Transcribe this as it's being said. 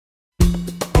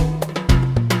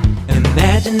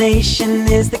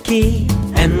Imagination is the key,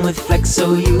 and with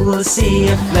Flexo you will see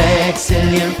a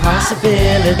Flexillion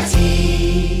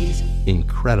possibilities.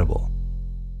 Incredible.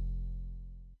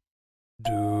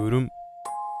 Doo-dum.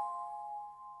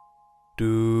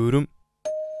 Doo-dum.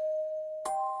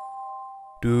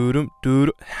 Doo-dum,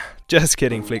 doo-dum. Just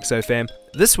kidding, Flexo fam.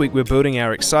 This week we're building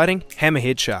our exciting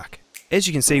Hammerhead shark. As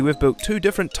you can see, we've built two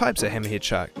different types of Hammerhead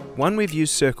shark. One we've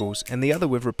used circles, and the other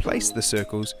we've replaced the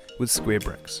circles with square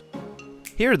bricks.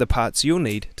 Here are the parts you'll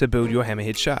need to build your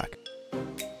Hammerhead shark.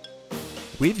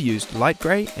 We've used light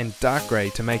grey and dark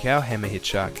grey to make our Hammerhead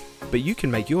shark, but you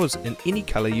can make yours in any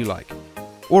colour you like.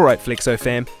 Alright Flexo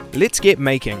fam, let's get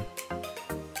making.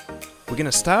 We're going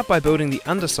to start by building the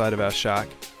underside of our shark,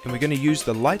 and we're going to use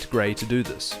the light grey to do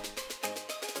this.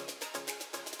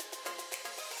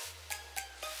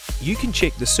 You can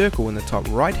check the circle in the top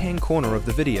right hand corner of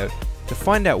the video to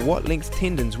find out what length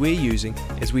tendons we're using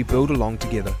as we build along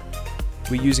together.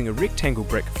 We're using a rectangle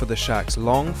brick for the shark's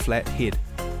long flat head.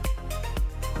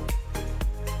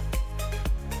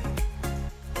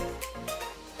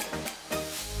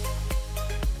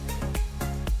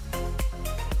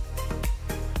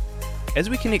 As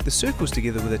we connect the circles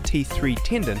together with a T3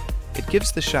 tendon, it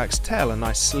gives the shark's tail a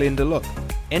nice slender look,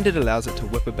 and it allows it to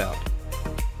whip about.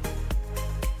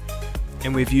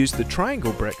 And we've used the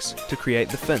triangle bricks to create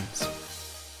the fins.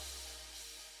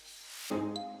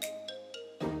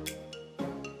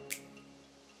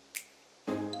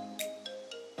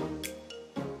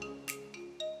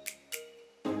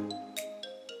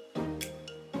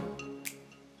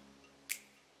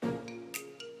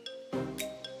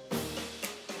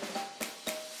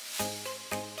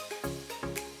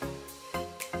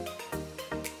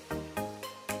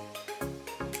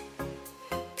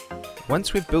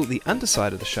 Once we've built the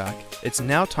underside of the shark, it's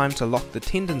now time to lock the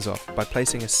tendons off by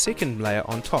placing a second layer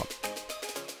on top.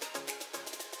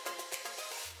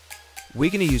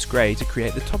 We're going to use grey to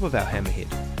create the top of our hammerhead.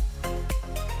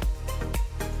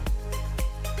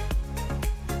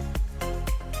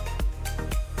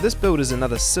 This build is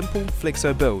another simple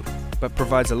Flexo build, but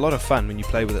provides a lot of fun when you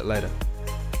play with it later.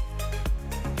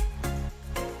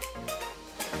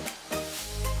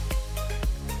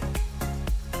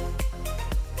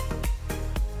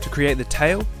 To create the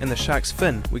tail and the shark's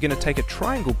fin, we're going to take a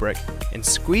triangle brick and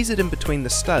squeeze it in between the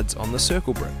studs on the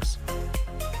circle bricks.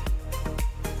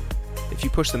 If you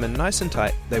push them in nice and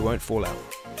tight, they won't fall out.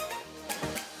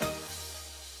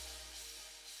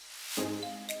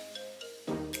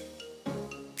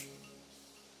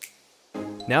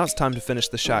 Now it's time to finish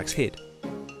the shark's head.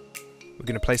 We're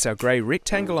going to place our grey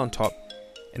rectangle on top,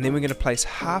 and then we're going to place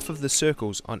half of the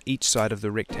circles on each side of the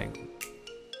rectangle.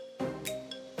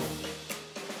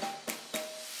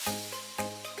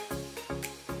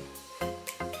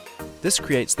 This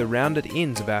creates the rounded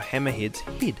ends of our hammerhead's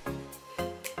head.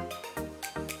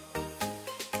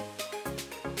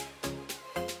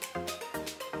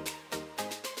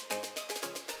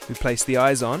 We place the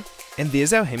eyes on, and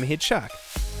there's our hammerhead shark.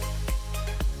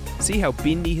 See how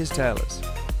bendy his tail is.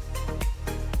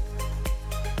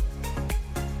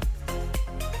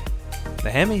 The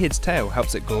hammerhead's tail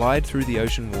helps it glide through the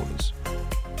ocean waters.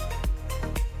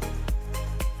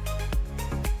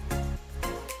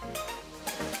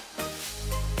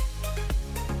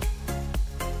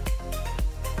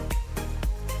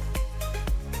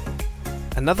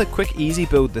 Another quick easy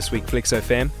build this week, Flexo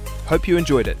fam. Hope you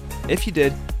enjoyed it. If you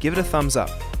did, give it a thumbs up.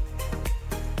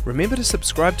 Remember to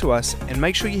subscribe to us and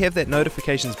make sure you have that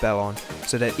notifications bell on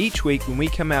so that each week when we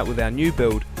come out with our new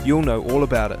build, you'll know all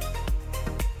about it.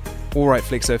 Alright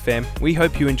Flexo fam, we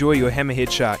hope you enjoy your hammerhead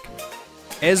shark.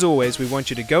 As always, we want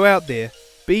you to go out there,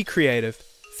 be creative,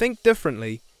 think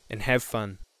differently, and have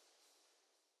fun.